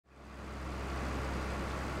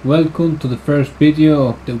Welcome to the first video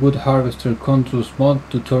of the Wood Harvester Controls mod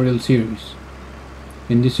tutorial series.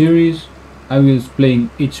 In this series, I will explain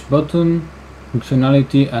each button,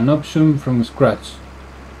 functionality and option from scratch,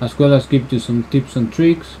 as well as give you some tips and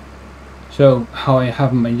tricks, show how I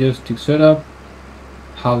have my joystick set up,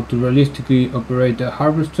 how to realistically operate the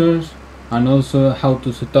harvesters, and also how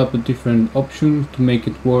to set up the different options to make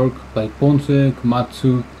it work like Ponce,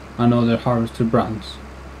 Komatsu and other harvester brands.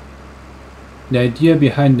 The idea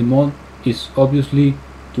behind the mod is obviously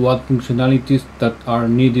to add functionalities that are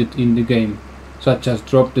needed in the game, such as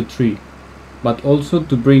drop the tree, but also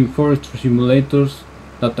to bring forestry simulators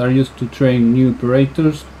that are used to train new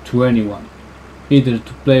operators to anyone, either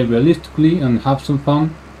to play realistically and have some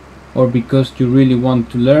fun, or because you really want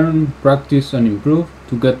to learn, practice and improve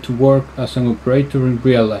to get to work as an operator in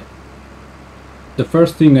real life. The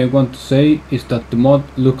first thing I want to say is that the mod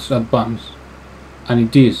looks advanced, and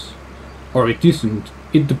it is. Or it isn't,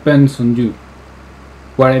 it depends on you.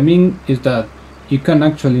 What I mean is that you can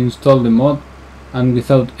actually install the mod and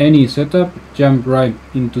without any setup jump right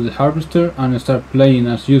into the harvester and start playing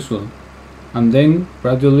as usual, and then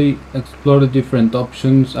gradually explore the different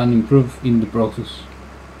options and improve in the process.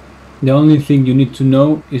 The only thing you need to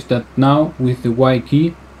know is that now with the Y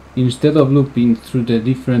key, instead of looping through the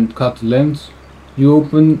different cut lengths, you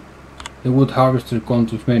open the Wood Harvester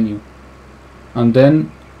controls menu, and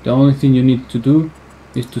then the only thing you need to do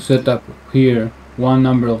is to set up here one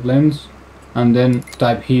number of lengths and then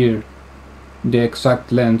type here the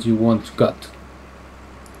exact length you want to cut.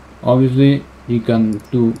 Obviously you can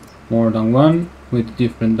do more than one with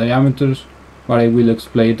different diameters, but I will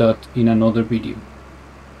explain that in another video.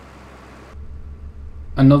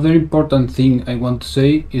 Another important thing I want to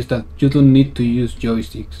say is that you don't need to use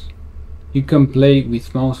joysticks. You can play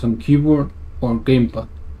with mouse and keyboard or gamepad,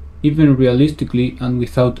 even realistically and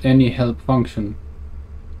without any help function.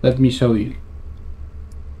 Let me show you.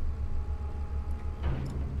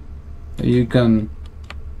 You can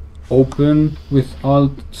open with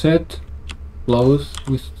Alt set, close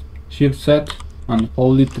with Shift set and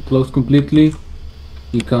hold it to close completely.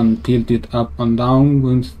 You can tilt it up and down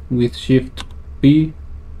with Shift P.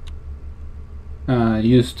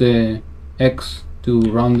 Use the X to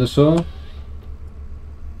round the saw,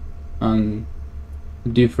 and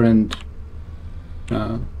different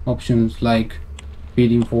options like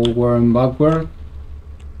feeding forward and backward.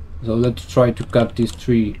 So let's try to cut this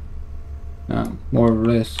tree more or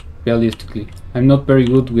less realistically. I'm not very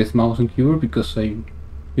good with mouse and keyboard because I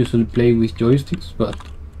usually play with joysticks, but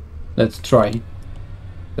let's try.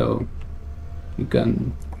 So you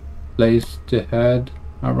can place the head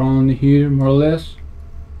around here more or less.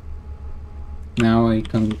 Now I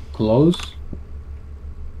can close,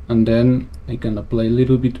 and then I can apply a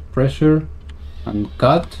little bit of pressure and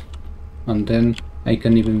cut, and then I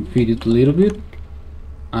can even feed it a little bit.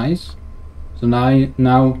 Nice. So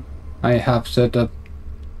now I have set up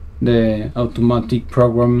the automatic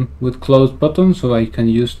program with close button, so I can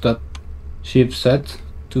use that Shift set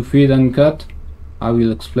to feed and cut. I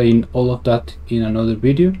will explain all of that in another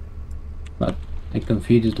video, but I can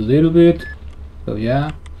feed it a little bit. So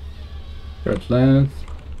yeah, first length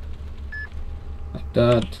like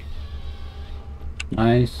that.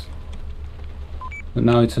 Nice. But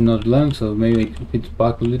now it's another length, so maybe I can feed it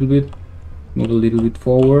back a little bit, move a little bit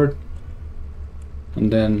forward,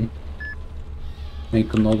 and then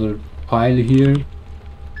make another pile here.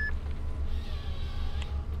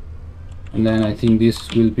 And then I think this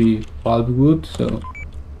will be pulpwood, so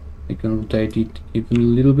I can rotate it even a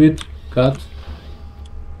little bit, cut,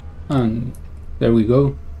 and there we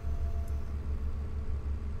go.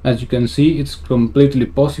 As you can see, it's completely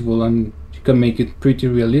possible, and you can make it pretty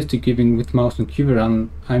realistic even with mouse and keyboard, and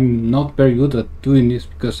I'm not very good at doing this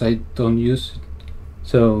because I don't use it.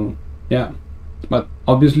 So yeah, but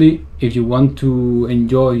obviously if you want to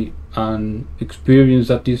enjoy an experience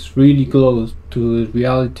that is really close to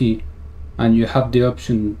reality and you have the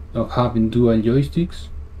option of having dual joysticks,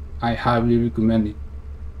 I highly recommend it.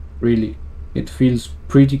 Really, it feels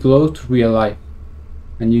pretty close to real life,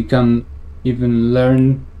 and you can even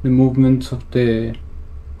learn the movements of the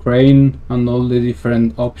crane and all the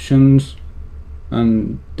different options,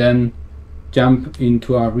 and then jump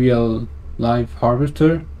into a real life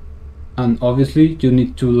harvester. And obviously you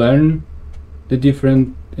need to learn the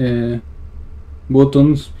different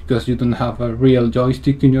buttons because you don't have a real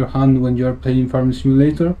joystick in your hand when you are playing Farming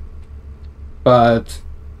Simulator, but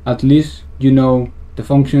at least you know the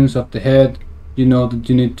functions of the head, you know that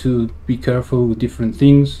you need to be careful with different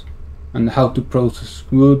things and how to process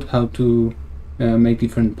wood, how to make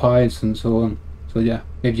different piles and so on. So yeah,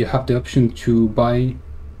 if you have the option to buy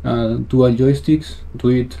dual joysticks, do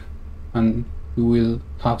it and you will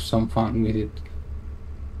have some fun with it.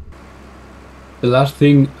 The last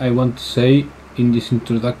thing I want to say in this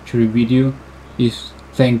introductory video is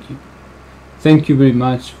thank you. Thank you very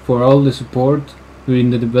much for all the support during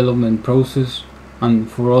the development process and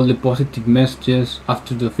for all the positive messages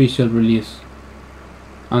after the official release.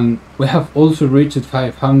 And we have also reached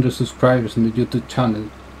 500 subscribers on the YouTube channel,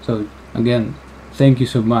 so again, thank you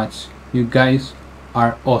so much. You guys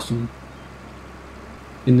are awesome.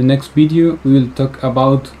 In the next video we will talk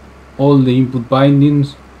about all the input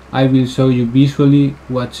bindings. I will show you visually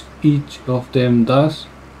what each of them does,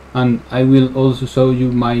 and I will also show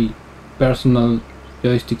you my personal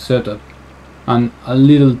joystick setup and a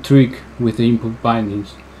little trick with the input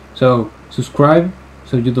bindings. So subscribe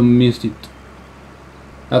so you don't miss it.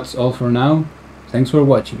 That's all for now. Thanks for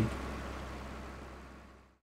watching.